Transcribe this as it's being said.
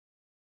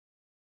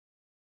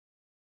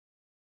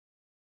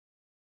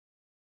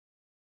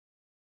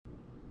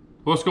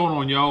What's going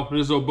on, y'all?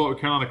 This is old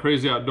Buck Carolina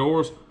Crazy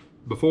Outdoors.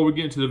 Before we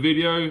get into the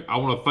video, I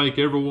want to thank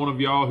every one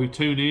of y'all who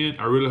tune in.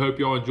 I really hope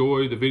y'all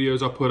enjoy the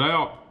videos I put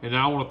out, and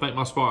now I want to thank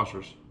my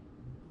sponsors.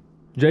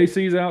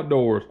 JC's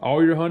Outdoors,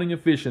 all your hunting and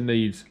fishing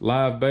needs.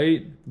 Live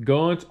bait,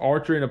 guns,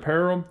 archery and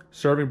apparel,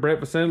 serving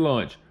breakfast and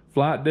lunch.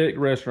 Flight Deck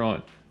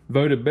Restaurant,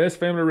 voted best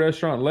family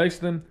restaurant in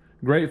Lexington.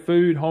 Great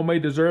food,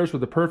 homemade desserts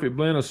with a perfect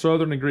blend of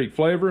Southern and Greek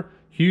flavor.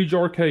 Huge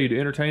arcade to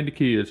entertain the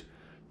kids.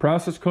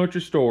 Priceless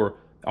Country Store,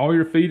 all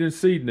your feed and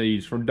seed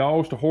needs, from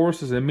dogs to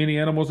horses and many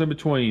animals in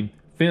between.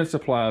 Fence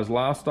supplies,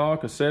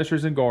 livestock,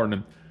 accessories, and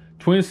gardening.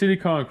 Twin City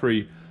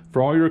Concrete,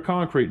 for all your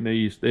concrete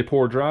needs. They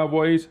pour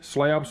driveways,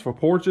 slabs for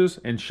porches,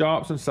 and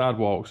shops and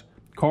sidewalks.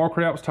 Car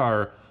Craps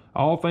Tire,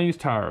 all things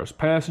tires,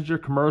 passenger,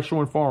 commercial,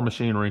 and farm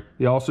machinery.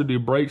 They also do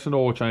brakes and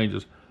oil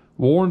changes.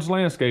 Warren's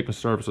Landscaping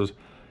Services,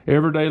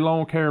 everyday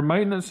lawn care and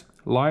maintenance,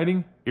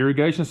 lighting,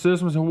 irrigation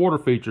systems, and water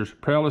features.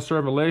 Proudly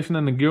serving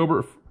Lexington and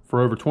Gilbert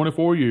for over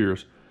 24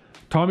 years.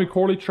 Tommy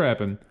Corley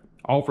Trapping,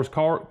 offers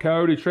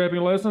coyote trapping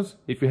lessons.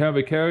 If you have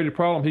a coyote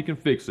problem, he can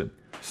fix it.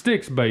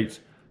 Sticks Baits,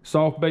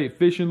 soft bait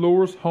fishing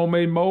lures,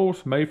 homemade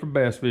molds made for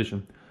bass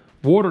fishing.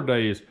 Water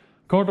Days,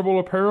 comfortable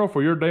apparel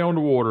for your day on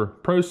the water.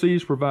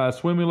 Proceeds provide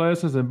swimming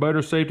lessons and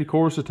boater safety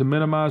courses to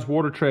minimize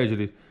water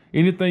tragedy.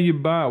 Anything you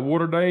buy at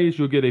Water Days,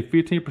 you'll get a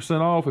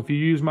 15% off if you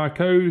use my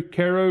code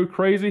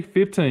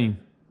CAROCRAZY15.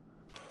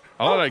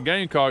 I like that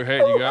gamecock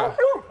hat you got.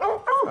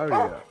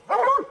 Oh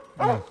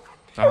yeah.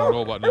 I don't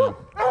know about them.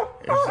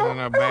 It's in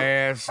a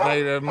bad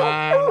state of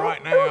mind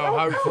right now.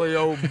 Hopefully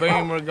old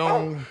Beamer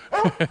gonna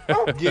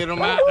get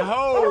them out the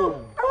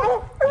hole.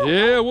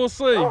 Yeah, we'll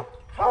see.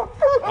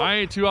 I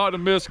ain't too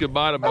optimistic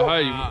about it, but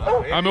hey,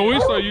 I mean, we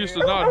so used to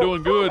not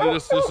doing good that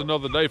it's just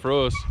another day for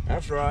us.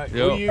 That's right.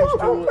 Yep. We used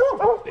to it.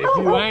 If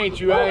you ain't,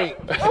 you ain't.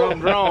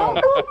 Something's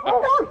wrong.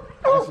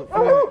 That's a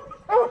fact.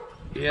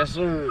 Yes,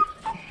 sir.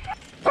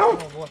 Oh,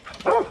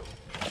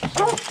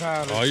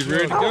 he's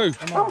ready to go.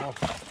 Come on, Bo.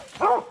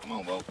 Come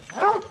on, Bo.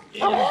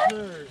 Yes,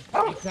 sir.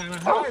 It's kind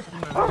of hard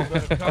now. You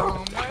better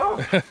calm down.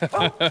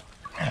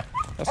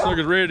 That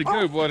sucker's ready to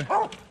go, buddy.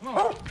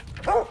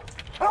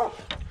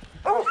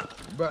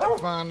 Better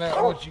find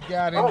out what you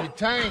got in your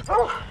tank.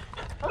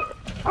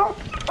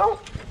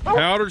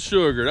 Powdered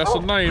Sugar, that's the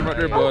name right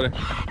there, buddy.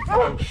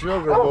 Oh,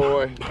 Sugar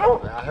Boy.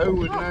 Now, who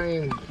would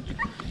name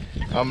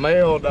a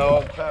male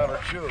dog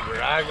Powdered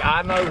Sugar?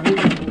 I know who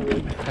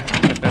would.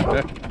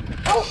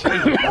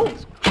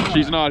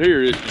 She's not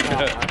here, is she?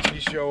 She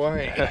sure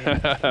ain't.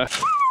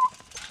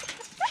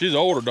 She's an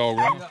older dog,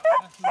 right?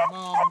 That's the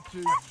mom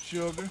too,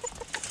 Sugar.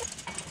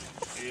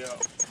 Yeah.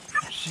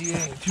 She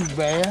ain't too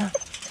bad.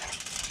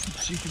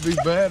 She could be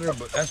better,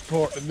 but that's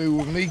part to do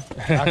with me.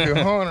 I could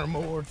hunt her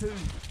more too.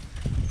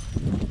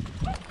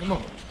 Come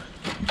on.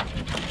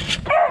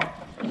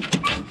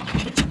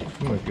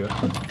 Come on, go.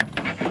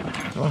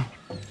 Oh,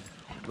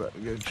 about to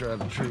go try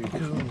to tree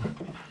coon.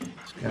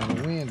 It's kind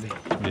of windy.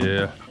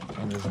 Yeah.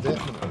 And it's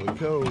definitely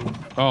cold.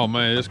 Oh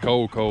man, it's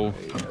cold. Yeah,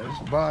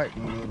 it's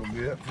biting a little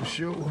bit for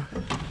sure.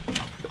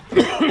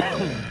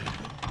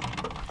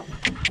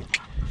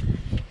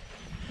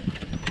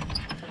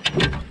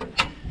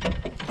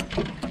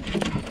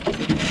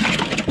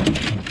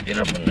 Get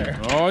up in there.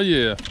 Oh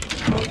yeah.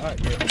 All right,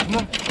 girl. Come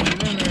on,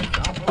 get in there. I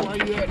don't know why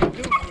you had to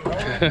do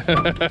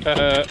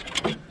it.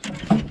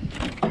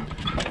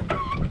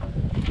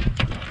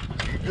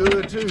 You're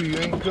good too. You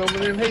ain't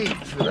coming in heat,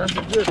 so that's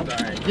a good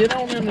thing. Get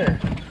on in there.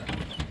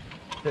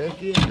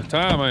 Heck yeah. It's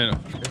time, ain't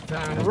it? It's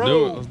time to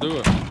roll. Let's do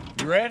it.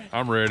 You ready?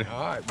 I'm ready.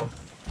 All right, boy.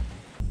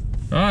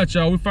 All right,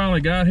 y'all, we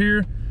finally got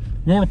here.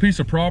 We're on a piece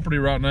of property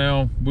right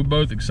now. We're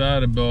both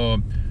excited.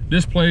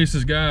 This place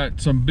has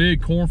got some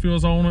big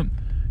cornfields on it.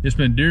 It's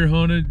been deer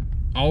hunted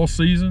all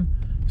season.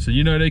 So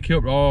you know they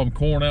kept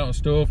corn out and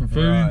stuff and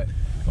food. Right.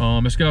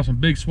 It's got some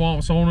big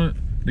swamps on it.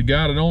 The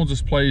guy that owns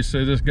this place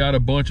says it's got a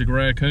bunch of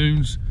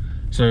raccoons.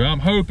 So I'm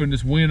hoping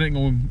this wind ain't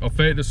gonna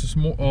affect us this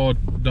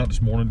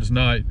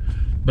night.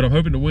 But I'm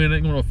hoping the wind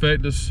ain't gonna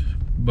affect us.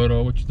 But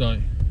what you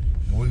think?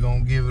 We're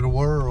gonna give it a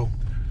whirl.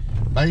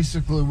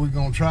 Basically, we're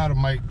gonna try to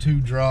make 2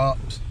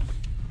 drops.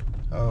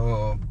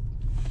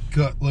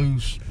 Cut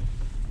loose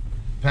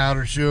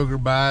Powdered Sugar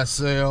by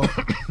itself,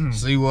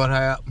 see what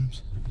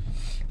happens.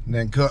 And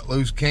then cut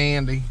loose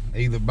Candy,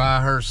 either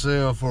by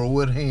herself or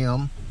with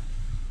him.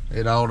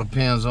 It all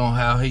depends on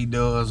how he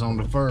does on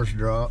the first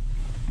drop.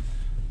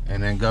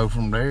 And then go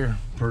from there,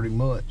 pretty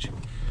much.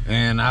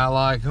 And I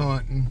like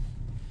hunting,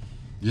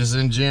 just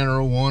in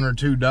general, 1 or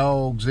 2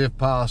 dogs if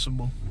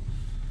possible.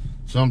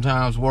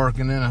 Sometimes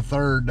working in a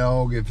 3rd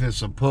dog if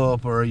it's a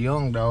pup or a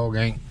young dog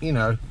ain't, you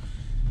know.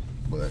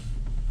 But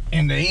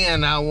in the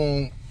end, I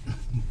want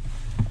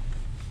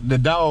the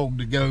dog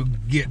to go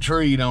get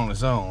treed on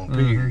its own,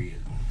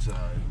 period. So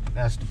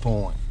that's the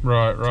point.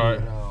 Right.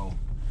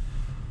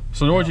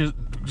 So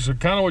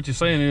kind of what you're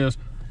saying is,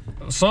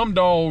 some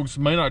dogs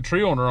may not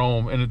tree on their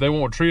own, and if they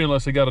won't tree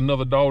unless they got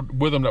another dog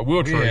with them that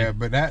will tree. Yeah,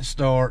 but that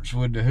starts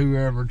with the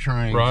whoever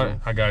trains right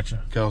them. I got you.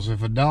 Because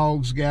if a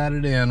dog's got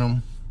it in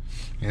them,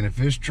 and if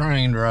it's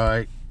trained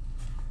right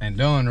and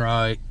done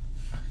right,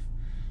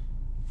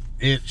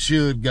 it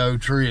should go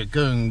tree a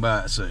coon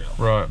by itself.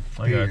 Right,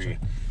 I got you.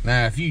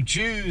 Now, if you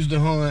choose to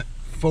hunt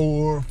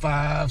 4,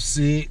 5,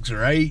 6,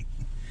 or 8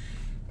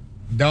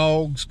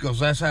 dogs, because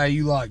that's how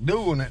you like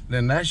doing it,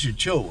 then that's your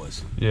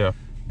choice. Yeah.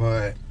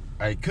 But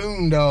a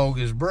coon dog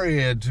is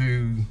bred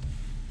to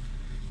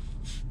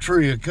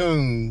tree a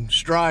coon,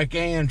 strike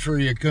and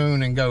tree a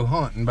coon, and go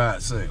hunting by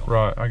itself.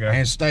 Right, I got you.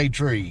 And stay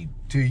treed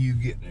till you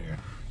get there.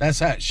 That's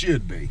how it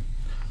should be.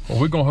 Well,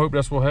 we're gonna hope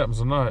that's what happens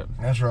tonight.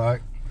 That's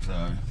right.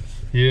 So.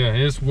 Yeah,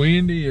 it's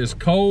windy, it's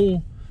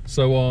cold.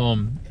 So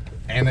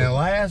And then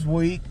last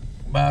week,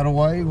 by the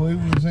way, we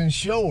was in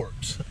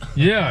shorts.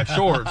 yeah,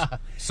 shorts.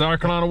 South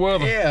Carolina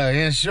weather. Yeah,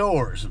 in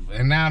shorts.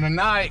 And now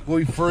tonight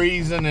we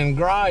freezing and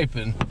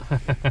griping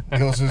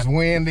because it's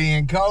windy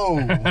and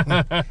cold.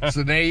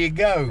 So there you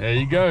go. There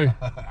you go.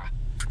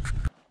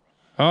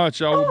 All right,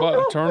 y'all, we're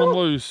about to turn them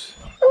loose.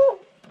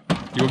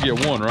 You'll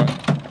get one, right?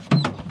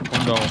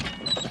 One dog.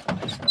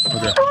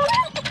 Okay.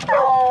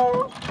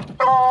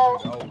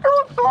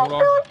 Hold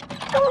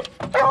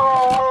on.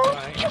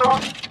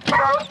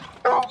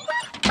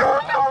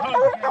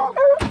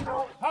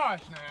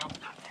 Hush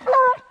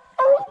now.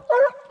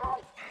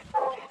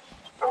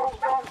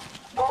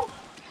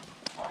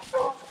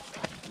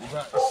 You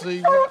about to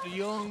see what the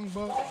young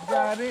buck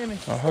got in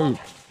it. I hope.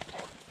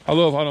 I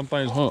love how them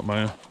things hunt,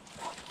 man.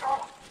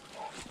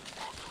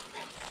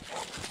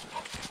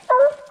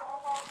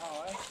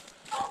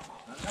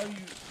 I know you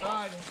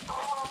excited.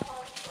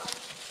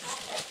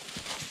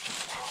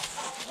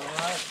 All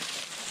right.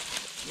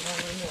 Get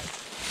over here.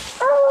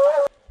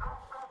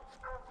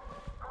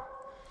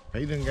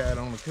 He done got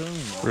on the coon.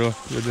 Really?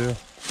 Good deal.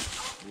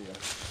 Yeah.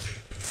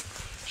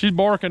 She's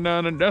barking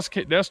down there.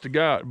 That's the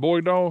guy,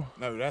 boy dog.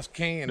 No, that's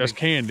Candy. That's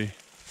Candy.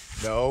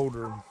 The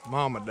older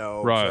mama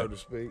dog, Right. so to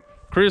speak.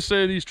 Chris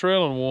said he's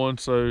trailing one,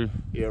 so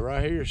Yeah,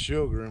 right here,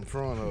 Sugar in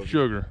front of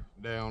Sugar.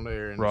 down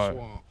there in Right. the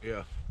swamp.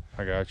 Yeah.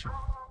 I got you.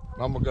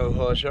 I'm gonna go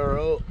hush her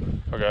up.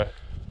 Okay.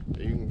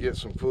 You can get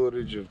some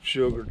footage of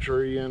Sugar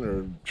treeing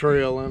or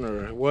trailing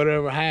or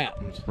whatever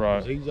happens. 'Cause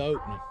Right. he's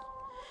opening.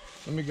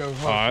 Let me go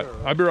hush All right, her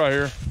I'll up. be right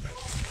here.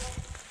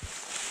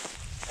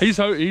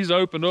 He's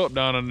opened up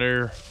down in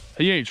there.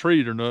 He ain't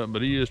treed or nothing,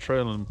 but he is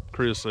trailing.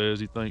 Chris says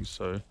he thinks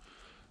so.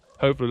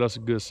 Hopefully that's a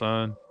good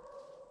sign.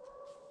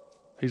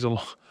 He's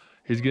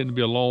getting to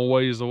be a long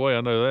ways away.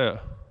 I know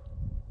that.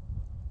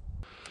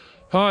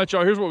 All right,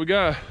 y'all. Here's what we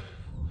got.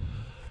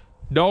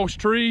 Dog's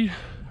tree,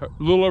 a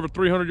little over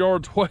 300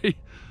 yards away.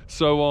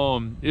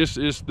 So it's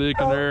thick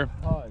in there.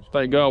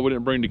 Thank God we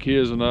didn't bring the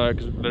kids tonight,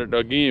 because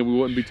again we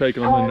wouldn't be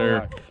taking them in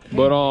there.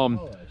 But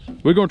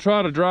we're gonna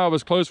try to drive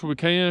as close as we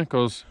can,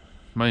 cause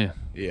man.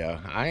 Yeah,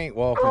 I ain't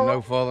walking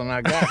no further than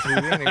I got to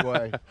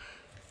anyway.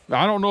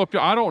 I don't know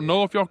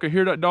if y'all can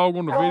hear that dog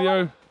on the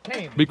video.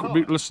 Candy,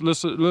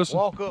 Listen.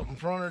 walk up in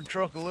front of the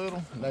truck a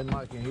little. They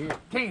might can hear it.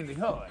 Candy,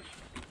 hush.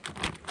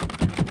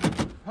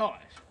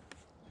 Hush.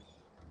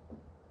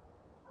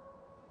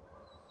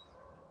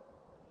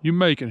 You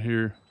making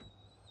here.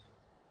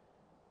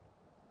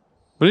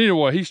 But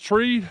anyway, he's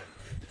treed.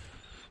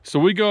 So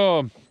we're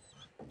gonna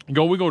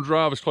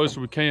drive as close as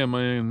we can,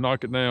 man,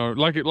 knock it down.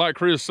 Like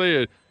Chris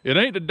said, it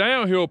ain't the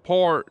downhill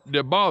part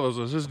that bothers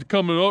us. It's the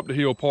coming up the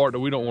hill part that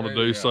we don't want to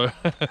do. Yeah. So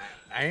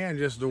And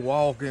just the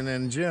walking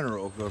in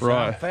general, because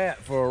Right. I'm fat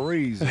for a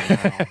reason.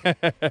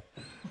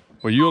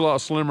 well, you're a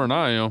lot slimmer than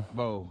I am.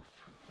 Both.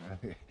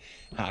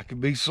 I could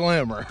be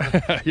slimmer.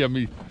 Yeah,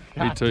 me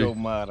too.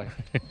 Almighty.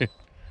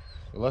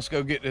 Well, let's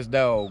go get this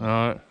dog.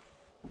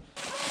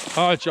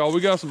 All right, y'all,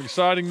 we got some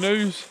exciting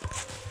news.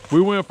 We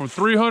went from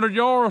 300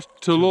 yards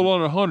to a little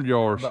under 100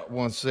 yards. About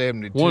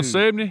 172.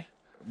 170?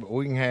 But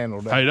we can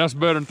handle that. Hey, that's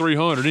better than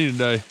 300 any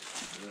day.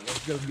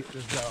 Let's go get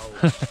this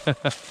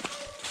dog.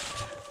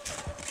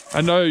 I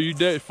know you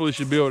definitely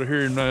should be able to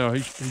hear him now.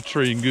 He's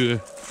treating good.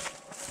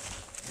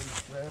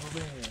 He's settled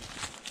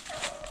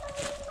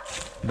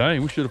in.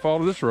 Dang, we should have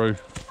followed this road.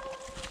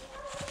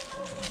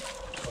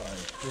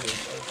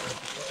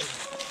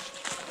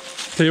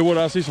 Tell you what,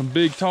 I see some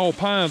big tall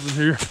pines in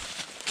here.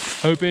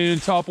 Hope he ain't in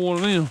the top of one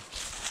of them.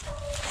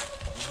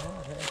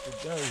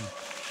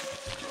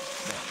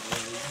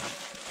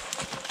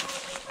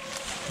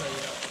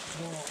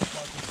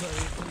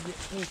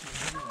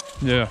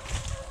 Yeah.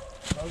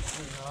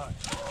 Hopefully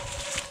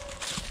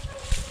not.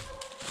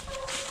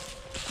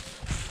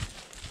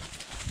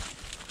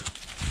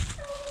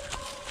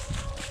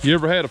 You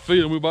ever had a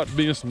feeling we about to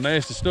be in some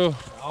nasty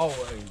stuff? Always.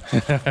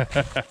 If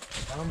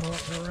I'm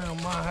hunting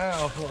around my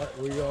house like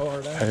we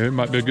are. Hey, it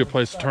might be a good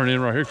place to turn in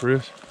right here,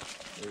 Chris.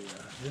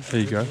 Yeah, There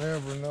you go.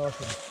 Never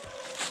nothing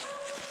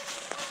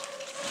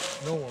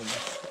normal.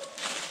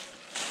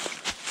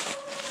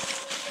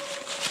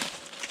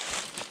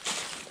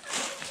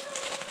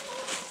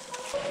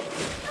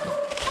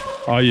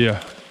 Oh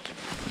yeah.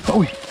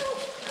 Oh,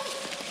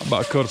 I'm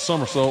about to cut a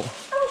somersault.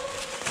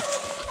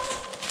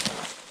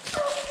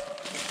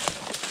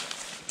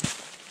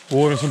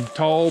 Boy, there's some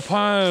tall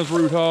pines,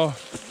 Root Hall.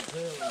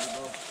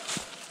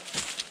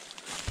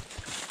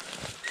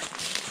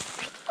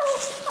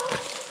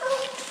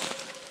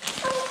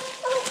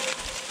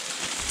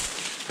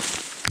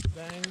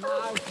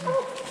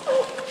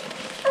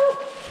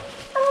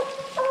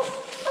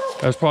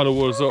 That's probably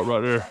what's up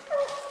right there.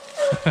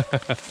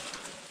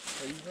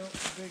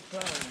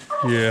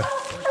 Yeah.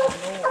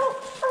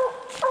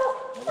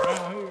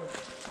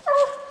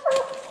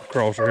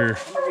 Across right here.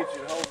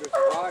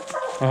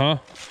 Uh-huh.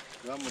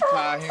 I'm gonna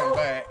tie him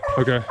back.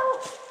 Okay.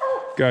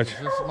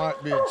 Gotcha. This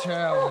might be a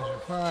challenge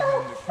of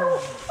finding the coon.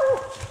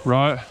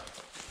 Right.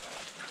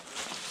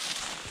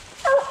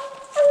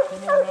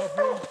 Come on up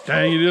here.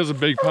 Dang, it is a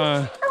big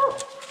pine.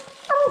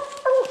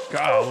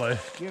 Golly.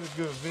 Get a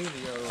good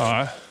video. All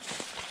right.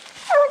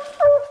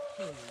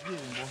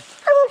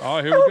 All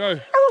right, here we go.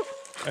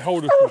 Hey,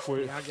 hold this real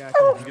quick. I got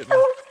you. Get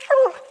down.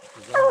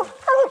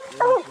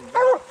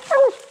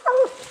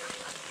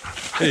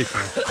 There you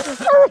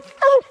go.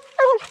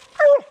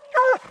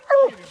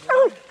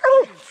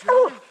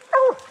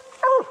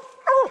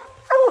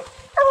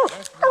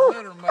 That's the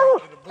litter mate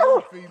to the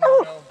blue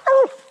female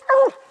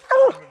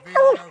from the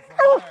video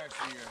from last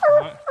year. All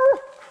right.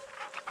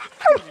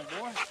 Get him,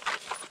 boy.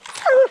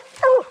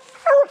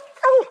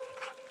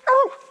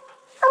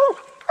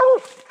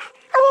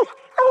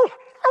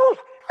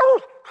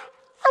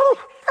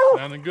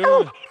 Sounding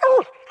good.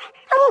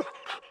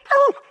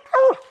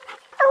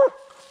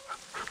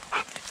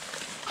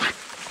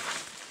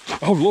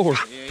 Oh Lord.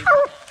 Yeah,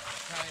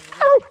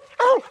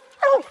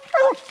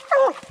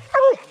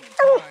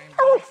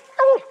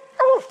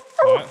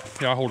 All right.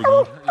 Yeah, I'll hold it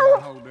good.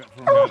 hold that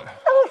for Got it.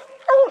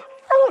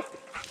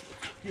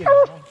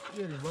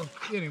 Get him, boy.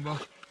 Get him, boy.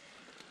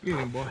 Get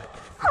him, boy.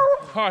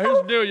 All right, here's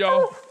the deal,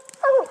 y'all.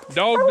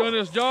 Dog done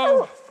this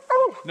job.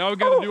 Now we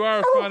got to do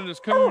ours finding this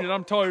coon, and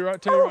I'm telling you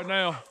right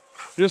now,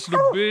 this is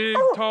a big,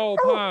 tall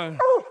pine.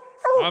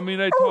 I mean,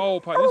 a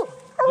tall pine.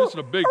 This is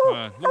a big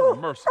pine. Lord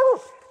have mercy.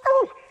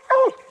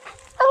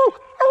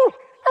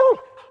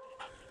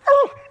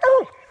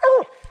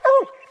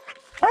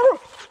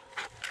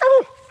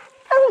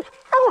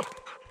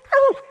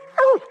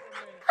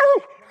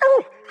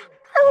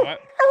 All right.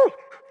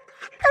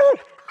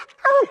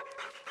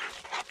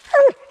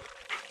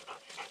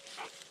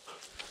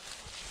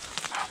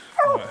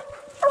 All right.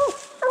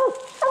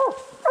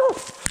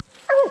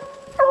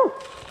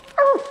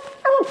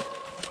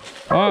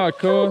 All right,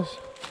 cuz.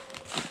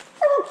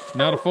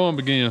 Now the fun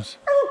begins.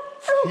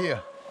 Yeah,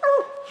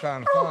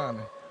 trying to find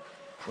him.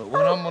 But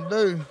what I'm gonna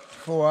do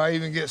before I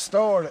even get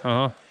started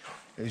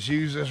is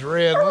use this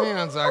red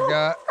lens I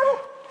got.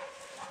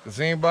 Cause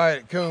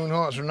anybody that coon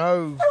hunts or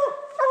knows,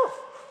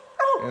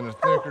 in a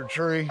thicker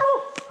tree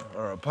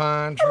or a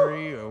pine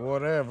tree or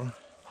whatever,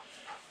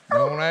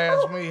 don't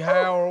ask me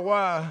how or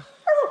why,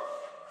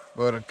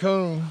 but a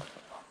coon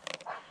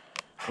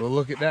will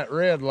look at that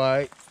red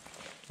light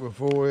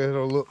before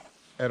it'll look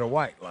at a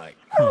white light.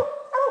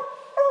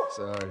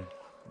 So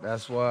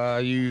that's why I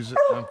use it.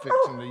 I'm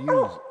fixing to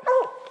use it.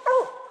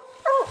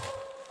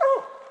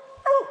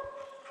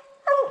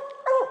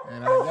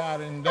 And I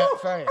got him that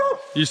fast.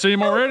 You see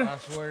him already? I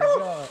swear to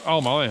God.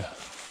 Oh my man.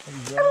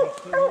 He's right up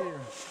through here.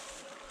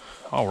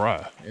 All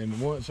right. And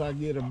once I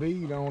get a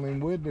bead on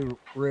him with the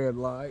red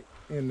light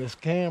in this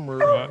camera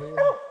Right. right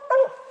here,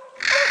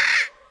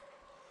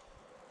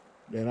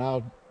 then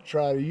I'll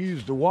try to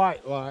use the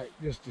white light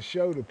just to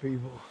show the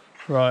people.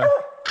 Right.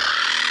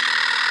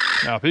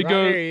 Now if he Right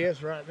goes, there he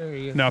is, right there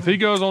he is. now if he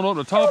goes on up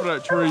the top of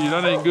that tree,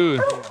 that ain't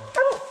good.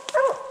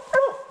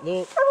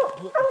 Look,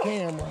 put the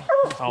camera.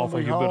 It's I don't gonna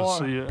think be you better hard.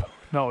 see it.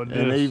 No, it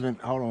And is. even,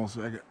 hold on a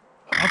second.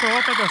 I think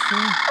I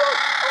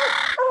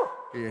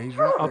Yeah, he's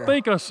right seen. there. I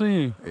think I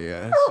see him.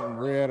 Yeah, that's some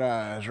red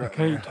eyes right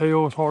Can't there.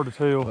 tell. It's hard to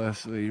tell. Let's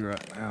see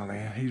right now,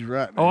 man. He's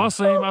right there. Oh, I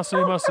see him. I see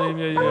him. I see him.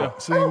 Yeah, yeah.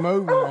 See him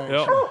moving, actually.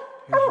 Yep.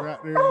 He's right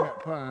there in that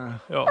pine.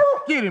 Yeah.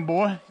 Get him,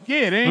 boy.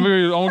 Get Let him.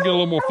 me. I want to get a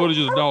little more footage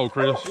of the dog,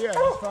 Chris. Yeah,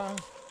 that's fine.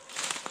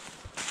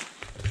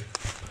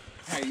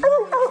 Hey, you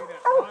want to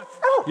get that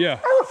rifle? Yeah.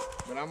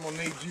 But I'm going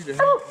to need you to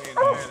help me in a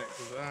minute,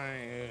 because I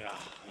ain't...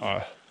 All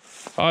right.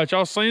 All right,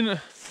 y'all seen it?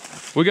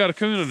 We got a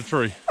coon in the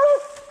tree.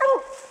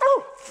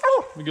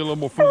 Let me get a little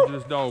more footage of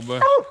this dog,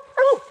 man.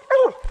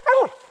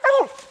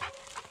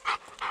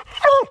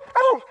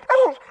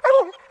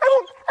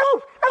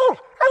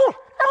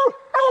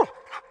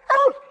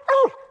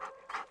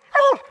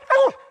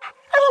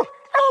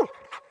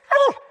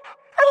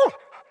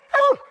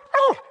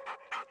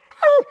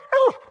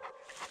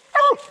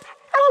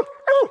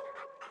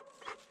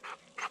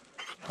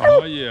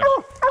 Oh yeah.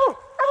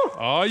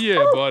 Oh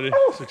yeah, buddy.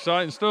 It's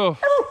exciting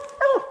stuff.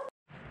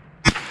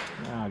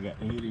 Now I got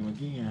to hit him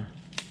again.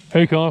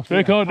 Here he comes. There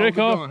he comes. There he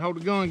comes. Hold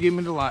the gun. Give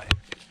me the light.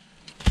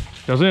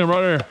 That's him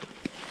right there.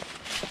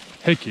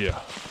 Heck yeah.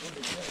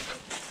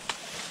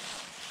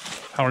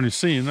 I don't even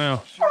see him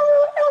now.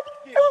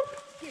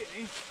 Get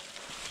him.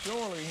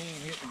 Surely he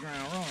ain't hit the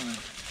ground running.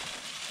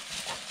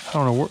 I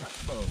don't know where.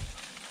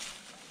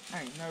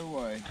 Ain't no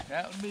way.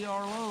 That would be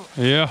our luck.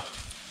 Yeah.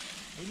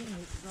 He didn't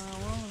hit the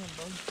ground running,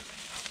 bro.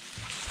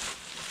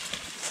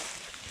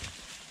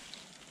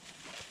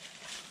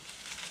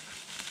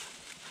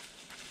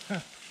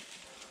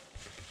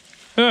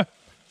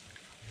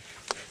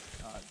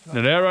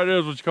 Now that right there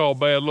is what you call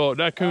bad luck.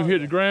 That coon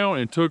hit the ground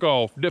and took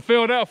off. It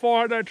fell that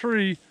far out that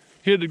tree,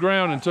 hit the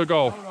ground and took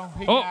off. Hold on.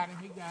 He Oh. got him.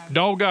 He got him.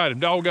 Dog got him.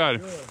 Dog got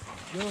him.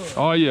 Good.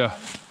 Oh yeah.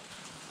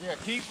 Yeah,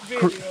 keep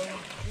the video.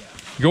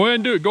 Go ahead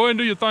and do it. Go ahead and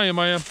do your thing,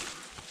 man.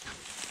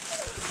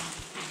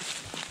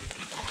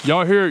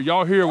 Y'all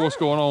hear what's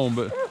going on,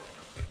 but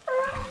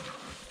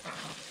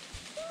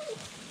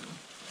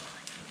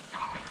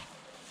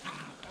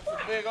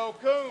That's a big old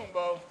coon,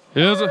 Bo.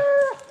 is it?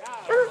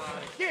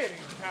 Get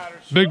him, Powder.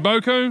 Big bow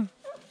coon?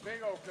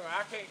 Big old coon.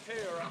 I can't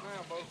tell right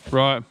now, Bo.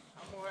 Right. I'm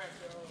gonna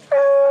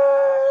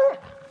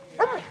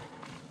have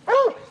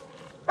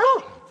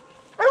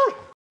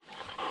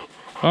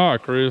to. All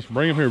right, Chris,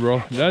 bring him here,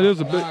 bro. That is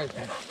a big.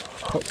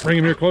 Bring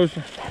him here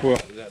closer. Well,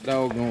 That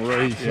dog gonna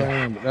raise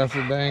some, but that's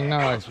a dang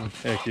nice one.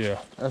 heck yeah.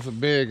 That's a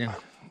big one.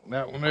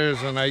 That one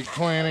there's an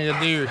 820 of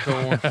deer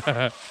corn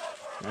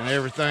and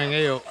everything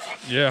else.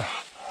 Yeah.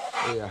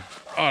 Yeah.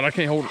 All right, I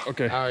can't hold it.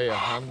 Okay. Oh yeah,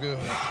 I'm good.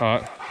 All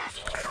right.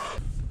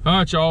 All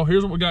right, y'all.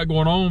 Here's what we got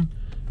going on.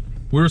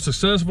 We were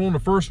successful on the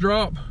first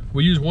drop.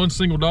 We used one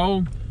single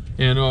dog,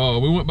 and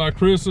we went by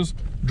Chris's,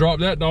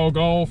 dropped that dog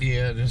off.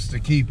 Yeah, just to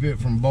keep it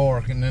from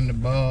barking in the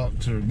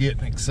box or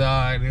getting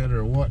excited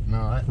or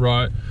whatnot.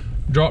 Right.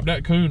 Drop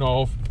that coon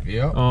off.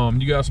 Yep.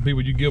 You got some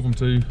people you give them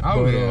to.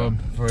 Oh but, yeah,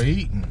 for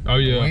eating. Oh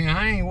yeah.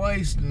 I ain't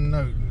wasting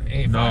no.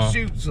 If Nah. I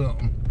shoot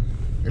something,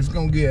 it's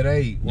gonna get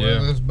ate.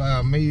 Whether it's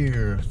by me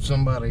or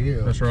somebody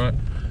else. That's right.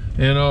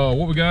 And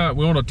what we got,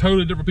 we're on a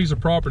totally different piece of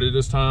property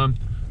this time.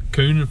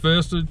 Coon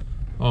infested,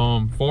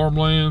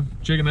 farmland,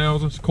 chicken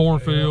houses,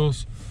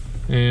 cornfields,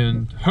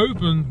 and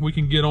hoping we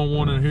can get on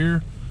one in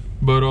here.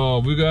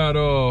 But we got,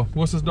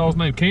 what's this dog's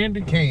name?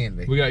 Candy?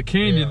 Candy. We got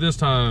Candy Yeah. this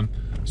time.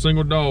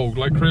 Single dog.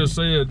 Like Chris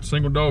said,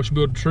 single dog should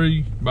build a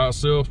tree by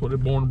itself, what they're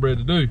born and bred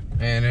to do.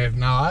 And if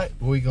not,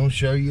 we gonna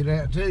show you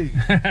that too.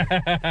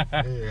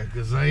 Yeah,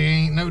 cause they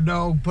ain't no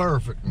dog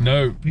perfect.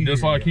 No, Period.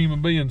 just like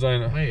human beings,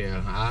 ain't it?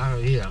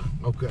 Yeah,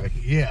 okay,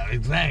 yeah,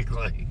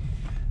 exactly.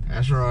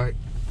 That's right.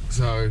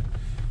 So,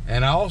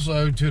 and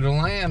also to the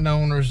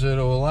landowners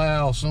that'll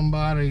allow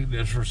somebody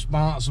that's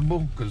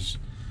responsible, cause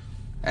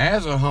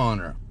as a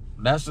hunter,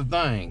 that's the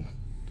thing.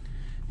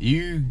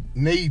 You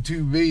need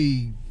to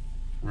be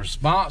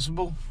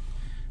responsible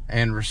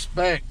and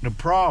respect the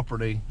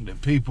property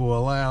that people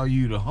allow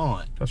you to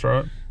hunt. That's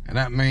right. And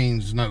that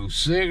means no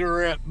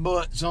cigarette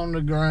butts on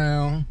the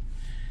ground,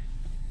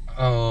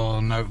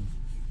 no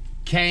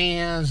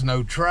cans,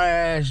 no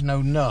trash,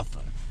 no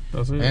nothing.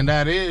 That's it. And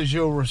that is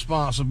your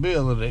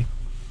responsibility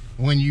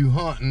when you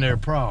hunting their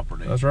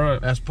property. That's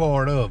right. That's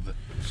part of it.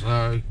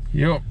 So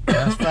Yep.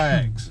 that's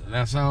facts.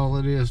 That's all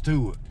it is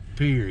to it,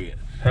 period.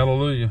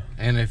 Hallelujah.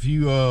 And if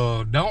you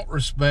don't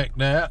respect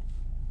that,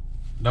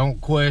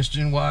 don't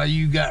question why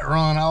you got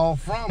run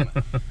off from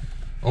it.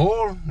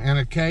 Or in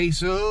a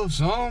case of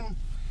some,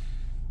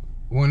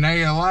 when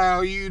they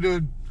allow you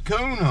to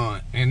coon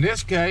hunt, in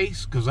this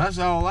case, because that's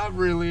all I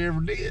really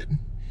ever did.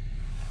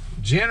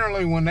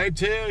 Generally, when they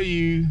tell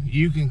you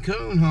you can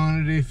coon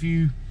hunt it if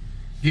you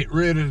get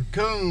rid of the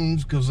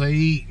coons because they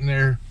eating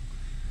their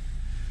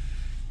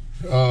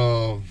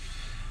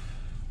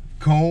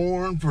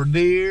corn for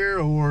deer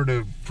or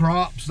the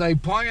crops they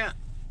plant,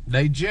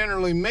 they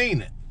generally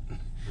mean it.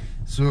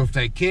 So if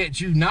they catch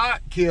you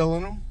not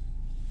killing them,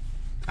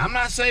 I'm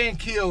not saying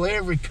kill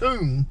every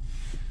coon,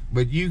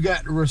 but you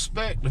got to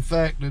respect the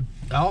fact that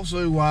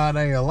also why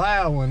they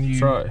allowing you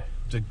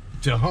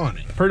to hunt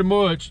it. Pretty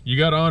much, you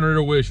got to honor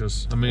their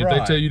wishes. I mean, if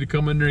they tell you to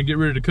come in there and get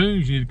rid of the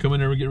coons, you need to come in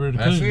there and get rid of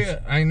the coons. That's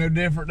it. Ain't no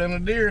different than a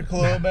deer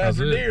club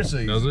after deer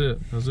season. That's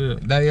it. That's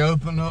it. They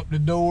open up the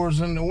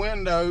doors and the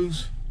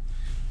windows,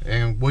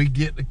 and we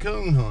get the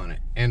coon hunted.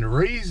 And the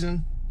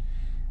reason,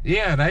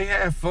 yeah, they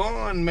have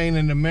fun,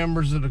 meaning the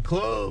members of the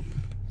club,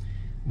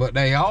 but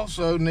they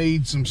also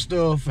need some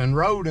stuff and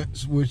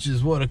rodents, which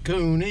is what a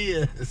coon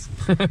is,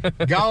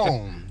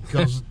 gone.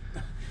 Because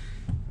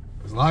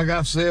like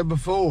I've said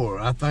before,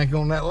 I think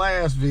on that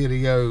last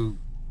video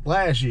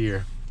last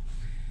year,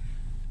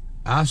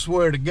 I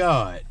swear to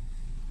God,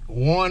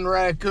 one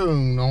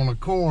raccoon on a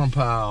corn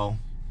pile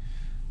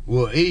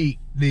will eat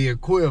the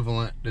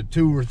equivalent to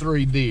 2 or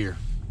 3 deer.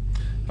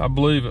 I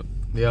believe it.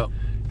 Yep.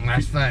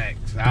 That's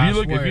facts.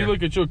 If you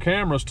look at your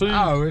cameras too,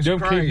 it's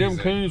crazy. Them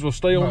coons will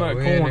stay on that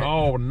corn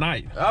all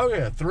night. Oh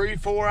yeah,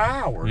 3-4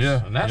 hours.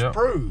 Yeah, and that's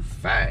proof.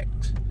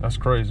 Fact. That's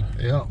crazy.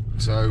 Yep.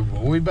 So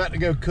we about to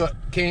go cut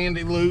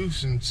Candy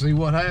loose and see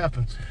what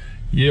happens.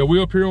 Yeah,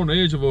 we up here on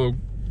the edge of a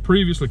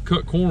previously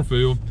cut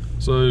cornfield,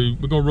 so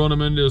we're gonna run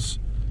them in this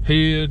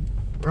head,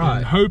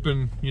 and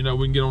hoping we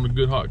can get on a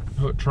good hot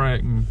track,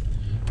 and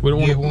we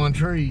don't get want one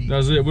tree.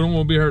 That's it. We don't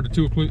want to be here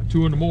till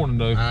 2 in the morning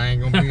though. I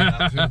ain't gonna be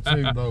out till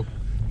 2 though.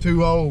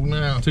 Too old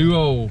now. Too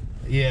old.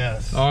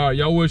 Yes. All right,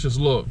 y'all wish us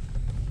luck.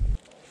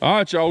 All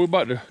right, y'all, we're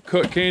about to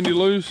cut Candy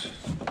loose.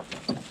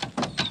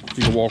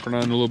 You can walk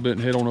around a little bit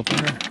and head on up in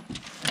there.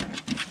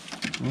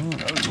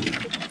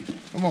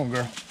 Come on,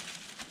 girl.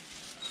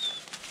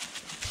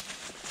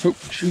 Oh,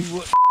 shoot.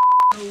 What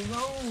goes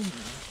on?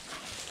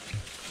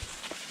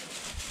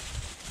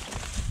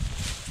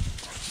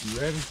 You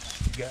ready?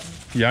 You got me?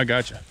 Yeah, I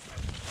got you.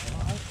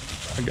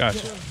 I got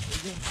you. We're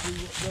gonna see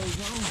what goes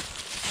on.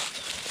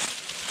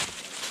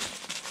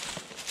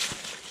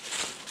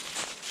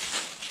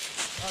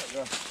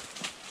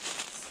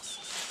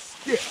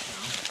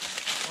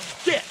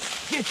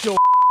 Get your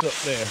up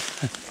there.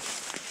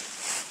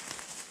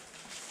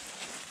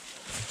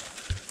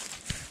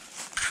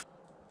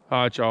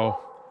 All right, y'all.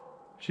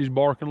 She's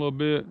barking a little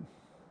bit.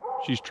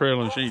 She's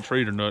trailing. She ain't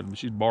treat or nothing, but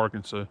she's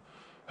barking. So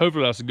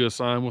hopefully that's a good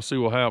sign. We'll see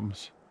what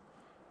happens.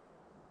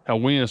 How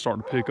wind's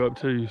starting to pick up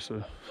too.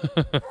 So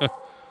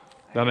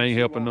that ain't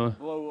helping none.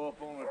 Blow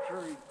up on a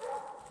tree.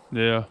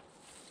 Yeah.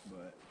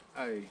 But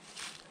hey,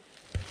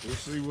 we'll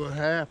see what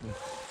happens.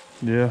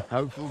 Yeah.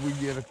 Hopefully we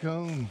get a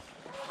coon.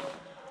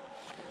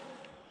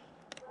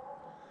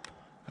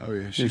 Oh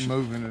yeah, she's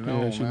moving it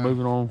on. Yeah, she's now.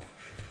 moving on.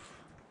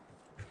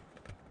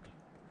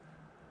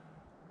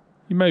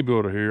 You may be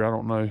able to hear, I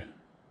don't know.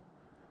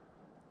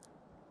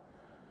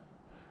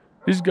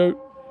 This goat.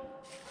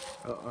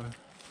 Uh-oh.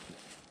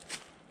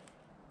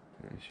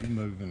 Yeah, she's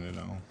moving it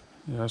on.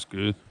 Yeah, that's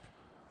good.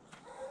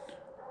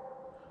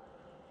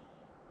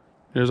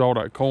 There's all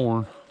that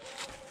corn.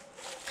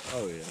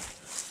 Oh yeah.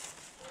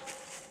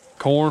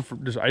 Corn for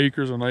just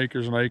acres and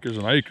acres and acres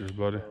and acres,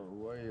 buddy.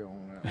 Oh, way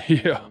on that.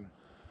 Yeah.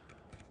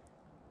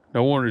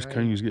 No wonder these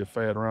coons get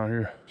fat around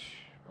here.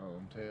 Oh,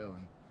 I'm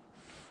telling.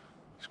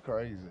 It's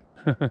crazy.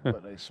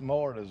 But they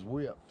smart as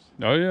whips.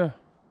 Oh yeah.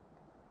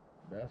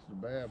 That's the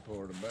bad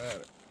part about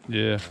it.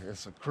 Yeah.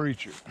 It's a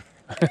creature.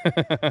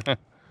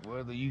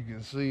 Whether you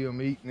can see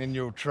them eating in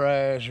your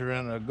trash or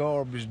in a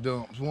garbage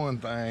dump's one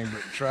thing,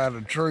 but try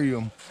to tree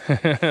them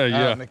Yeah.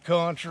 out in the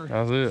country.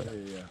 That's it.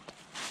 Yeah.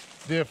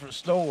 Different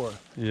story.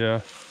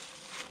 Yeah.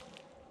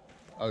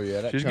 Oh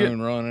yeah, that She's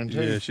coon running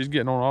too. Yeah, she's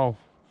getting on off.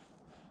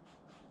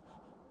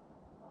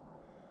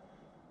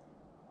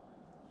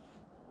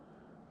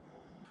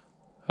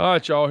 All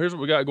right, y'all, here's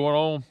what we got going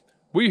on.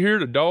 We hear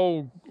the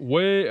dog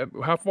way,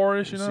 how far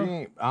is she She now?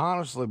 ain't,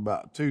 honestly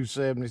about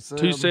 277.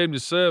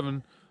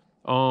 277.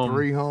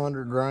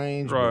 300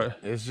 range. Right. But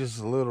it's just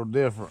a little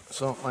different.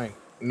 Something ain't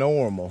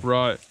normal.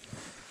 Right.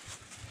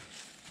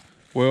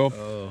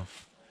 Well,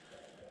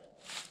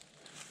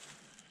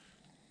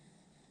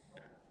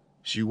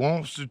 she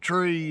wants to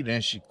tree,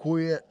 then she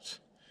quits.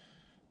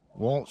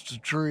 Wants to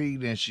tree,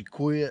 then she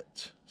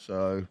quits.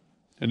 So.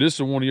 and this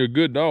is one of your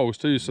good dogs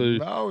too, so.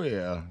 Oh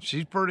yeah,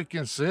 she's pretty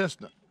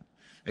consistent,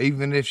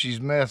 even if she's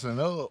messing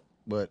up.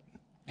 But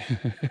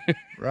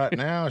right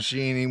now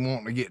she ain't even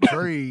wanting to get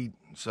treed,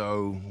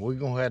 so we're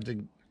gonna have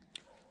to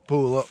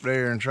pull up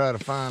there and try to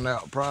find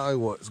out probably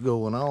what's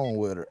going on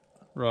with her.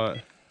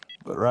 Right.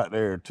 But right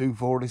there,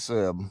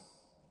 247.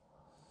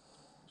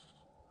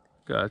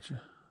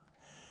 Gotcha.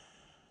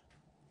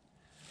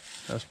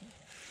 That's.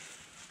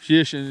 She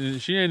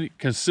ain't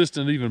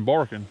consistent even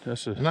barking.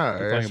 That's the No,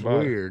 the that's thing about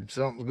weird.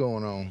 Something's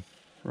going on. It.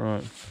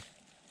 Right.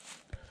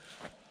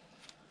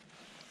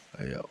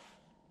 Yeah.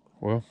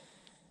 Well,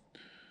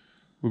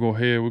 we're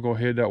gonna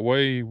head that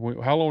way.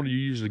 How long do you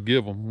usually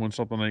give them when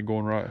something ain't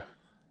going right,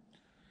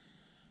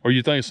 or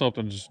you think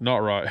something's not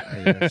right?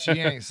 Yeah, she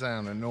ain't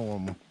sounding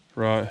normal.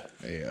 Right.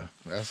 Yeah,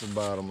 that's the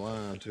bottom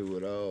line to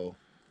it all.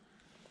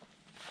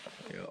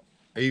 Yeah.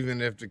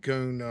 Even if the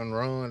coon done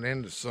run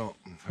into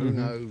something, who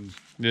knows?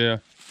 Yeah.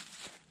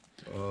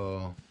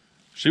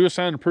 She was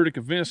sounding pretty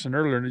convincing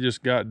earlier, and it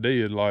just got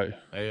dead. Like.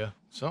 Yeah.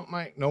 Something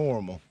ain't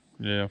normal.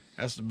 Yeah.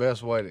 That's the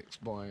best way to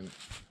explain it.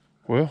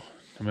 Well,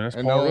 I mean that's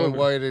and part the of only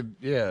it. way to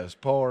it's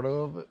part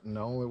of it. And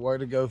the only way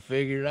to go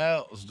figure it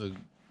out is to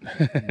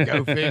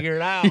go figure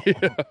it out.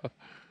 Yeah.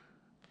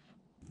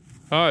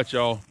 All right,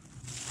 y'all.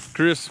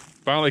 Chris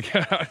finally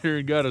got out here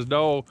and got his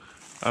dog.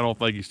 I don't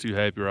think he's too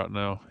happy right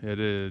now.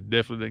 It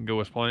definitely didn't go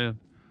as planned.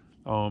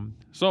 Something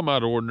out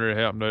of the ordinary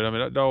happened, though. I mean,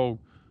 that dog,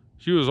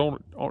 she was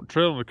on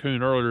trailing the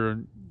coon earlier,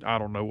 and I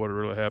don't know what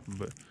really happened,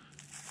 but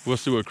we'll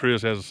see what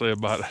Chris has to say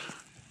about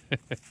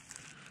it.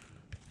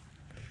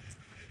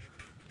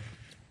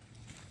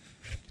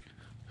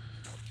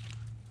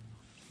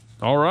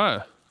 All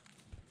right.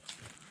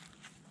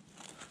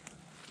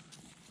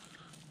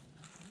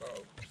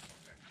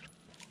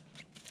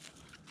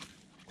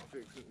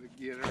 Fixing to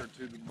get her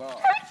to the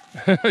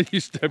box. You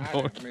stepped I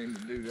on didn't mean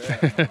to do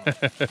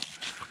that.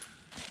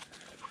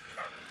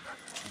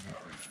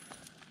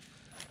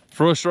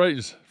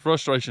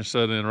 Frustration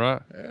set in,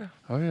 right? Yeah.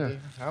 Oh yeah.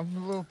 I'm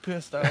a little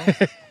pissed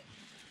off.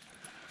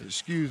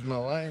 Excuse my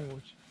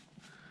language.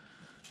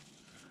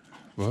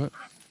 What?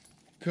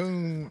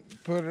 Coon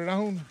put it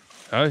on.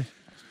 Hey,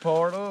 It's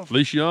part of. at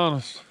least you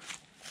honest.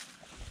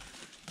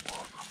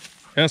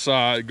 That's all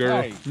right,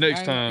 girl. Hey,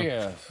 Next time.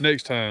 yes.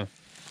 Next time.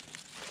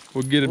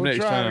 We'll get him We'll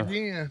next try time. it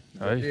again.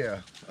 Hey.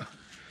 Yeah.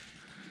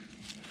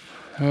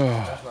 Oh,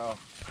 That's all.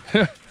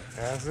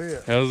 That's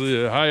it. that's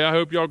it. Hey, I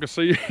hope y'all can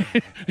see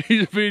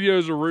these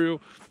videos are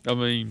real. I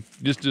mean,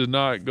 this does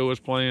not go as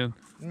planned.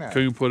 No.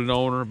 Coon put it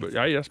on her, but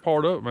hey, that's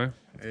part of it, man.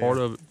 Yeah. Part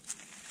of it.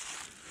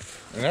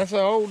 And that's an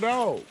old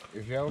dog.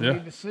 If y'all Yeah.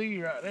 need to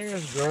see right there,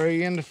 it's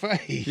gray in the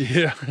face.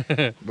 Yeah.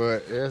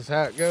 But that's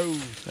how it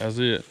goes. That's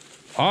it.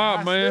 All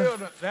right, man.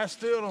 That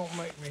still don't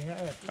make me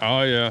happy.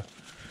 Oh, yeah.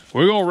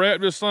 We're going to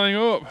wrap this thing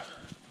up.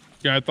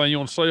 Got anything you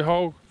want to say,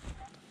 Hog?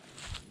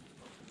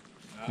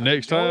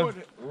 Next time?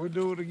 We'll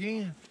do it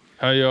again.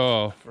 Hey,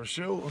 For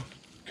sure.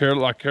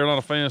 like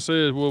Carolina fan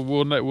says,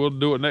 we'll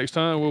do it next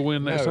time. We'll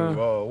win next time.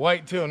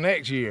 Wait till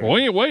next year. Well,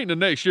 we ain't waiting till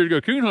next year to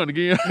go coon hunt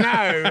again.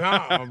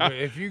 No, but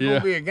if you're gonna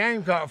be a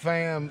Gamecock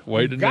fan,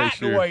 you got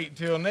to wait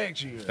till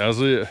next year. That's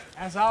it.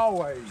 That's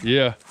always.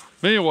 Yeah.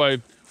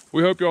 Anyway,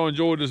 we hope y'all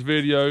enjoyed this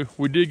video.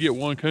 We did get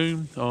one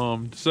coon.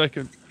 The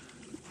second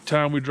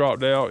time we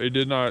dropped out, it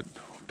did not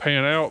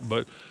pan out,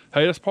 but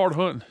hey, that's part of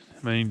hunting.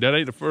 I mean, that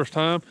ain't the first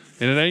time,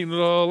 and it ain't the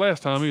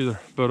last time either.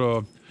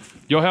 But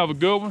y'all have a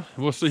good one.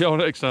 We'll see y'all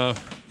next time.